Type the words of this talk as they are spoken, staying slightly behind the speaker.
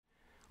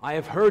I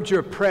have heard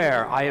your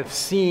prayer. I have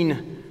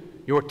seen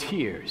your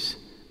tears.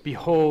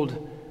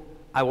 Behold,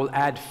 I will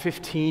add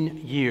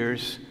 15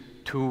 years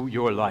to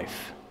your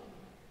life.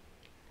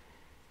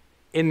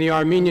 In the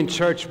Armenian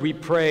church, we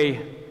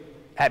pray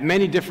at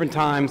many different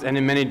times and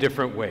in many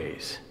different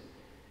ways.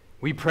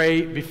 We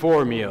pray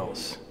before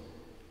meals.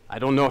 I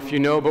don't know if you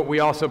know, but we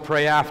also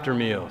pray after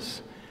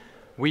meals.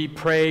 We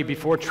pray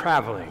before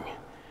traveling.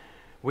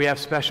 We have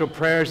special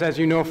prayers, as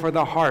you know, for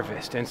the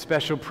harvest and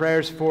special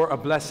prayers for a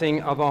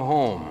blessing of a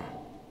home.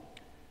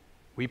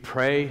 We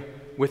pray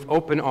with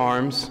open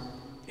arms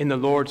in the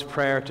Lord's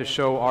Prayer to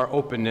show our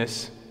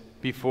openness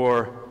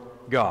before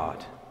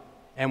God.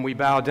 And we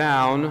bow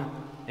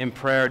down in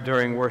prayer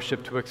during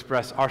worship to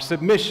express our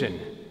submission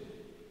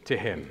to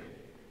Him.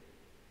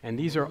 And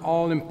these are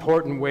all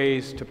important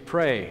ways to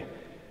pray.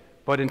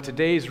 But in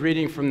today's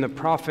reading from the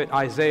prophet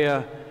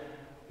Isaiah,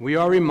 we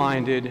are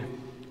reminded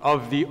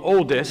of the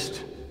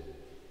oldest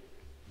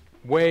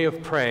way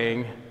of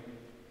praying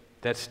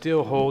that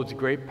still holds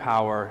great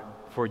power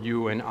for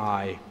you and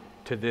I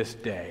to this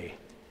day.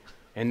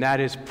 And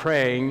that is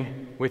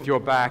praying with your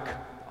back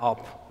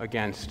up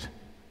against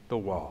the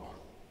wall.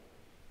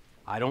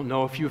 I don't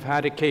know if you've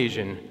had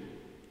occasion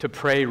to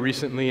pray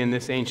recently in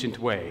this ancient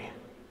way.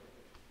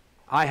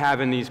 I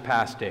have in these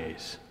past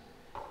days.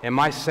 And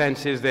my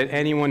sense is that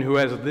anyone who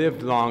has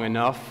lived long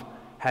enough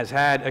has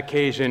had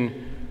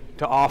occasion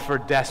to offer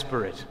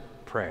desperate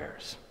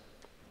prayers.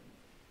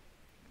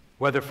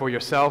 Whether for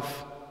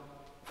yourself,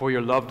 for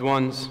your loved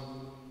ones,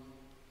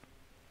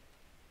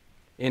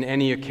 in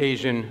any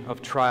occasion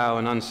of trial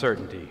and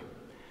uncertainty.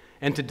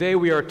 And today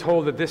we are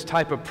told that this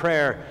type of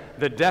prayer,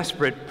 the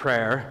desperate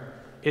prayer,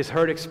 is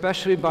heard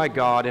especially by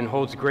God and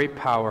holds great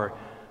power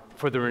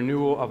for the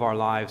renewal of our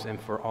lives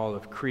and for all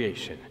of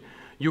creation.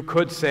 You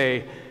could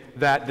say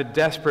that the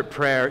desperate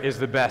prayer is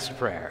the best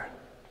prayer,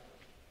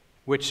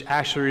 which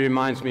actually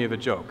reminds me of a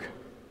joke.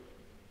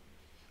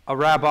 A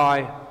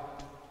rabbi,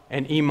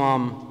 an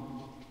imam,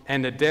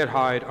 and a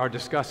derhide are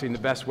discussing the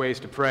best ways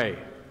to pray,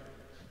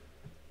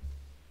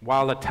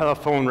 while a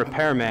telephone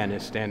repairman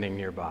is standing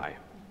nearby.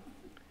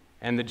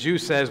 And the Jew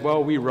says,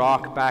 well, we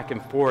rock back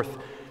and forth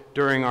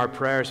during our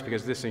prayers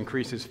because this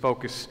increases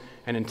focus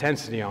and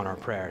intensity on our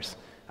prayers.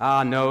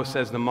 Ah, no,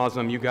 says the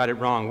Muslim, you got it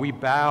wrong. We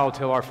bow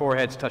till our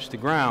foreheads touch the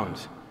ground.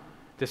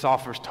 This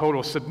offers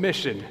total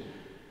submission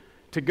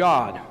to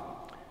God.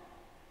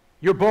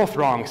 You're both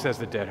wrong, says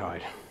the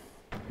derhide.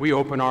 We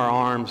open our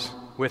arms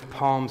with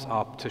palms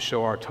up to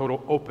show our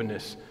total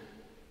openness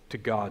to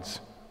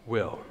God's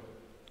will.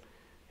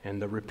 And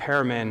the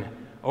repairman,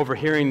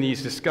 overhearing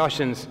these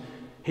discussions,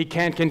 he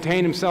can't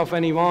contain himself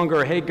any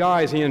longer. Hey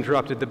guys, he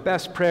interrupted, the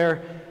best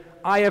prayer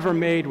I ever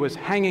made was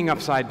hanging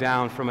upside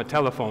down from a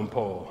telephone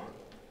pole.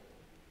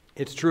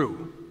 It's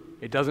true.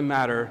 It doesn't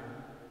matter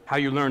how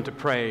you learn to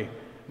pray.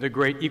 The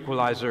great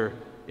equalizer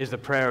is the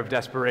prayer of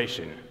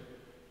desperation,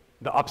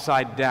 the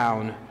upside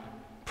down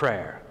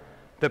prayer,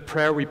 the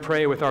prayer we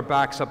pray with our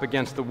backs up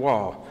against the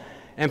wall.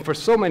 And for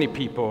so many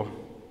people,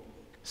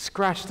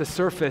 scratch the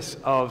surface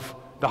of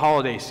the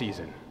holiday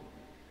season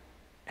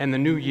and the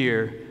new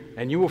year,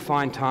 and you will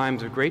find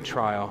times of great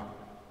trial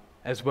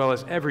as well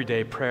as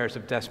everyday prayers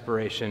of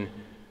desperation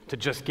to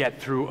just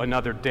get through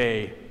another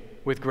day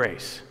with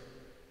grace.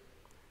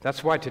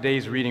 That's why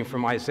today's reading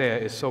from Isaiah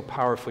is so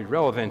powerfully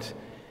relevant.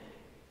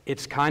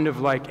 It's kind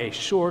of like a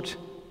short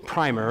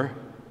primer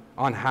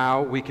on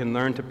how we can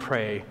learn to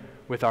pray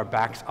with our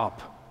backs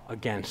up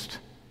against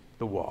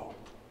the wall.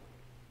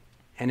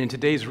 And in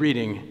today's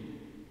reading,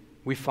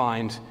 we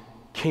find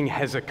King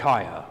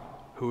Hezekiah,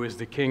 who is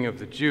the king of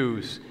the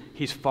Jews.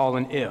 He's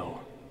fallen ill.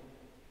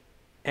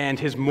 And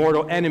his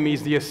mortal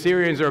enemies, the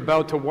Assyrians, are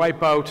about to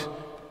wipe out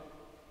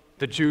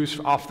the Jews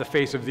off the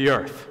face of the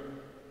earth.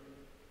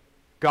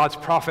 God's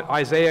prophet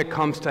Isaiah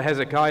comes to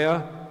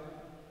Hezekiah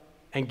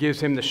and gives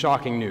him the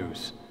shocking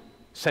news.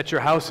 Set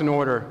your house in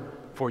order,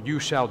 for you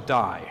shall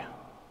die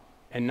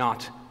and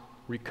not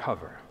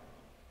recover.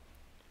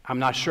 I'm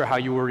not sure how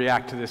you will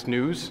react to this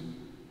news.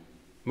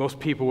 Most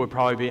people would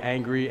probably be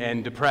angry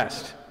and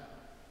depressed.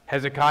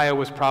 Hezekiah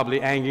was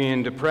probably angry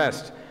and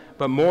depressed,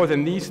 but more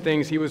than these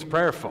things, he was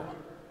prayerful.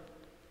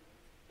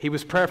 He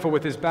was prayerful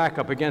with his back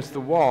up against the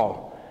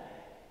wall.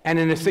 And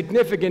in a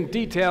significant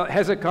detail,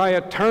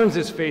 Hezekiah turns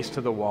his face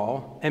to the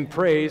wall and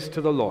prays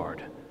to the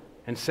Lord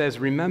and says,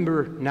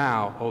 remember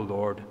now, O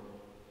Lord,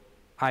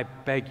 I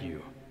beg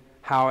you,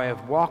 how I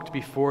have walked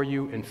before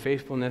you in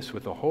faithfulness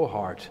with a whole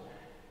heart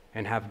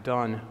and have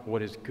done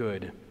what is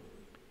good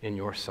in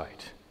your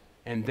sight.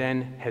 And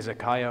then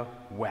Hezekiah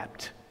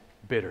wept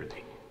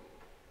bitterly.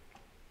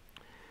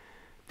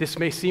 This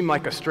may seem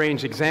like a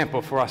strange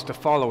example for us to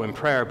follow in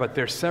prayer, but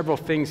there's several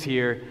things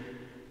here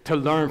to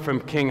learn from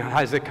King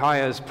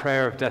Hezekiah's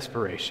prayer of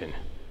desperation.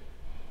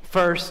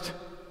 First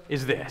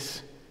is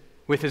this.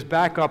 With his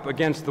back up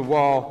against the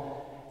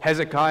wall,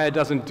 Hezekiah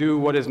doesn't do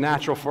what is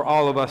natural for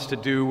all of us to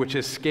do, which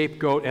is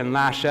scapegoat and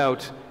lash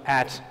out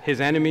at his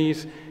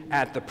enemies,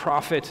 at the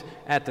prophet,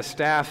 at the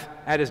staff,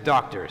 at his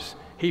doctors.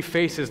 He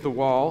faces the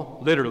wall,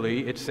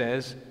 literally, it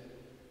says,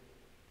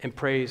 and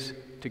prays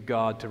to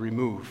God to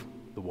remove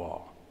the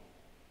wall,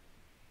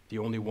 the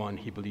only one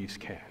he believes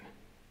can.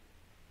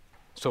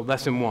 So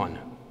lesson 1,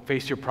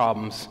 face your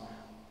problems,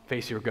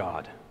 face your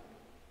God.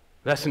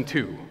 Lesson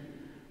 2,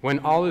 when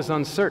all is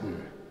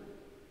uncertain.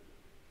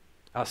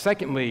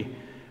 Secondly,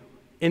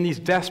 in these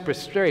desperate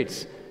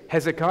straits,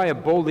 Hezekiah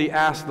boldly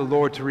asked the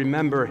Lord to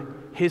remember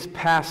his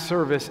past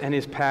service and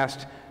his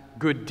past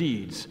good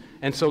deeds.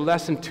 And so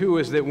lesson 2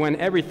 is that when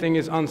everything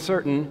is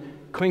uncertain,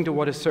 cling to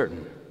what is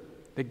certain,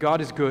 that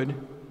God is good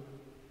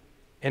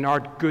and our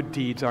good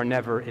deeds are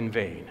never in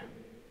vain.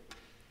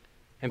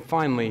 And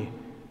finally,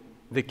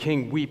 the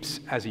king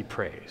weeps as he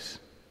prays.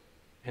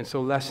 And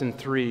so lesson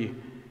 3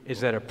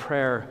 is that a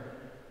prayer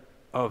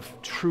of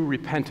true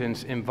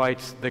repentance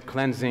invites the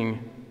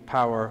cleansing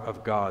power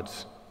of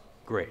God's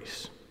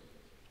grace.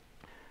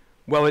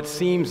 Well, it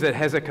seems that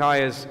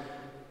Hezekiah's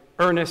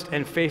earnest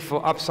and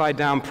faithful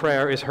upside-down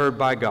prayer is heard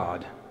by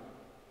God,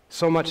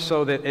 so much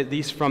so that, at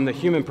least from the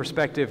human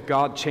perspective,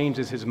 God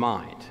changes his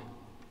mind.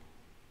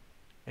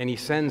 And he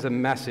sends a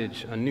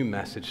new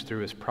message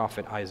through his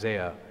prophet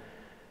Isaiah.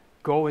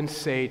 Go and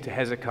say to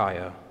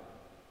Hezekiah,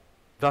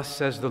 thus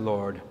says the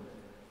Lord,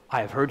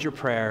 I have heard your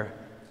prayer,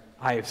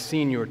 I have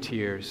seen your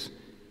tears,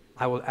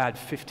 I will add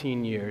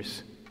 15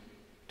 years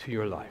to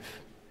your life.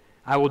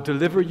 I will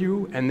deliver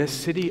you and this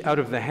city out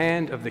of the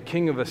hand of the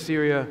king of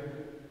Assyria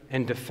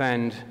and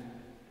defend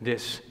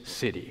this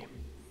city.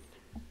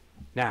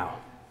 Now,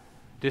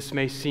 this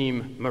may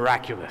seem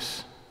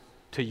miraculous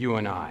to you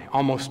and I,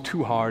 almost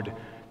too hard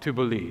to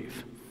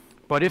believe.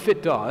 But if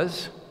it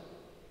does,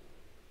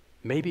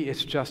 maybe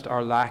it's just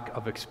our lack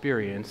of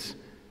experience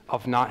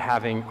of not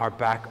having our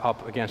back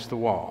up against the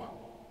wall,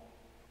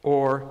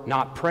 or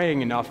not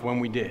praying enough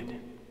when we did.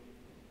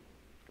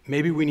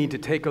 Maybe we need to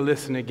take a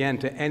listen again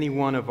to any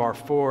one of our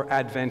 4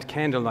 Advent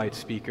candlelight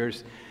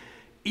speakers,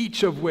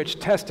 each of which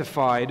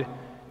testified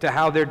to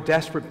how their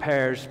desperate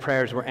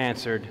prayers were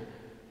answered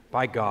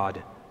by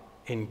God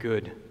in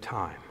good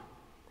time.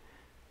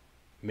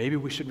 Maybe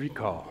we should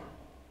recall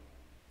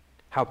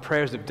how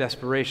prayers of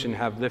desperation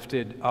have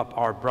lifted up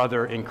our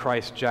brother in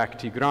Christ, Jack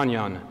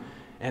Tigranyan,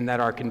 and that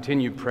our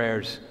continued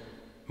prayers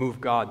move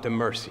God to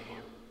mercy.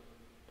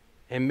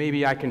 And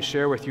maybe I can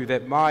share with you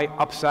that my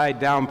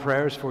upside-down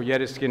prayers for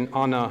Yeriskin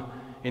Anna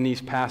in these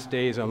past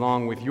days,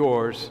 along with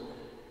yours,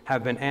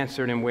 have been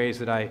answered in ways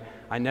that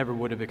I never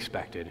would have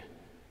expected,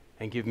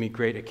 and give me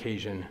great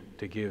occasion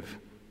to give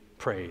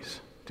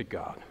praise to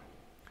God.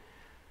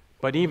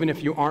 But even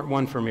if you aren't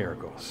one for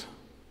miracles,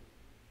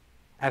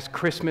 as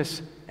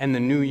Christmas and the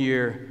new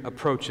year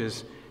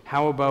approaches,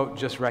 how about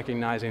just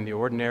recognizing the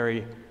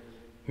ordinary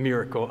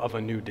miracle of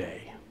a new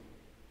day?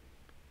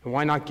 And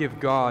why not give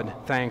God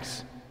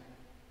thanks,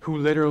 who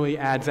literally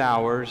adds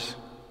hours,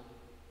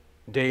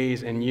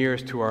 days, and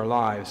years to our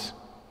lives,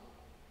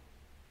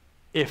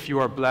 if you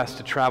are blessed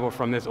to travel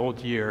from this old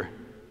year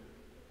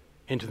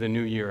into the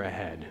new year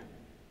ahead.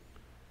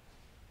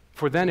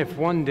 For then, if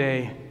one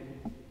day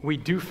we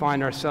do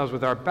find ourselves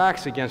with our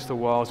backs against the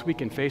walls, we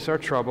can face our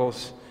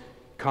troubles,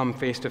 come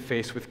face to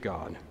face with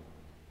God,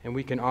 and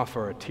we can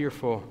offer a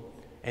tearful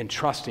and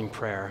trusting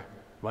prayer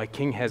like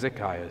King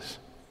Hezekiah's,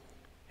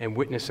 and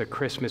witness a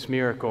Christmas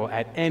miracle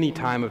at any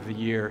time of the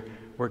year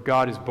where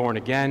God is born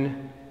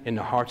again in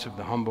the hearts of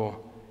the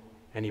humble,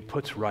 and he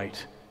puts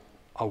right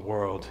a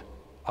world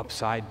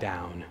upside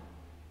down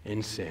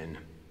in sin,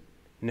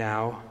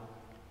 now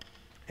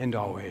and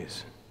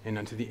always, and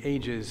unto the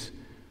ages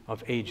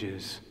of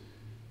ages.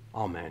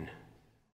 Amen.